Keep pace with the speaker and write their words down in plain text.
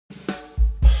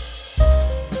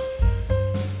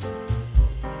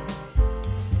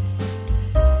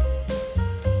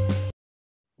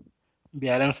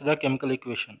Balance the chemical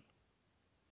equation.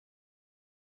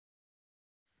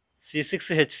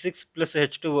 C6H6 plus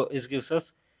H2O is gives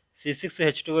us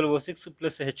C6H12O6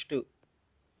 plus H2.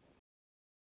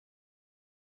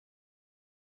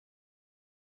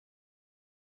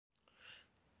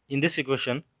 In this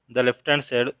equation, the left hand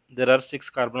side there are 6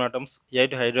 carbon atoms,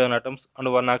 8 hydrogen atoms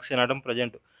and 1 oxygen atom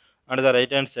present. And the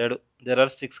right hand side there are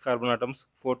 6 carbon atoms,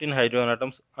 14 hydrogen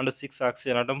atoms and 6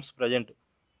 oxygen atoms present.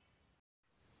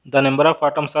 The number of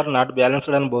atoms are not balanced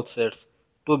on both sides.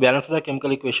 To balance the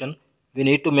chemical equation, we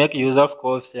need to make use of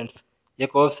coefficients. A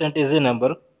coefficient is a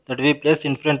number that we place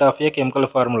in front of a chemical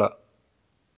formula.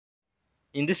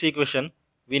 In this equation,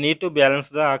 we need to balance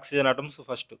the oxygen atoms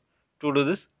first. To do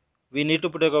this, we need to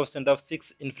put a coefficient of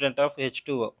 6 in front of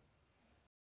H2O.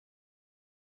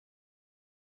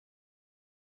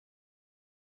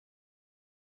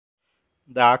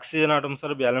 The oxygen atoms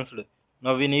are balanced.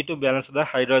 Now we need to balance the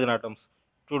hydrogen atoms.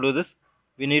 To do this,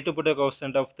 we need to put a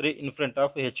coefficient of 3 in front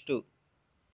of H2.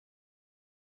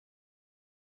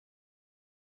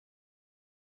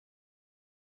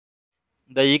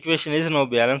 The equation is now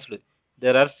balanced.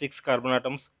 There are 6 carbon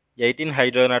atoms, 18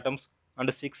 hydrogen atoms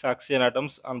and 6 oxygen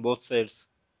atoms on both sides.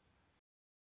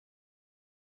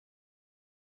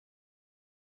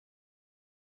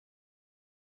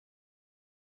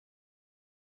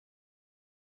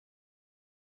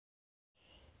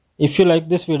 If you like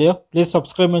this video, please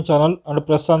subscribe my channel and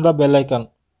press on the bell icon.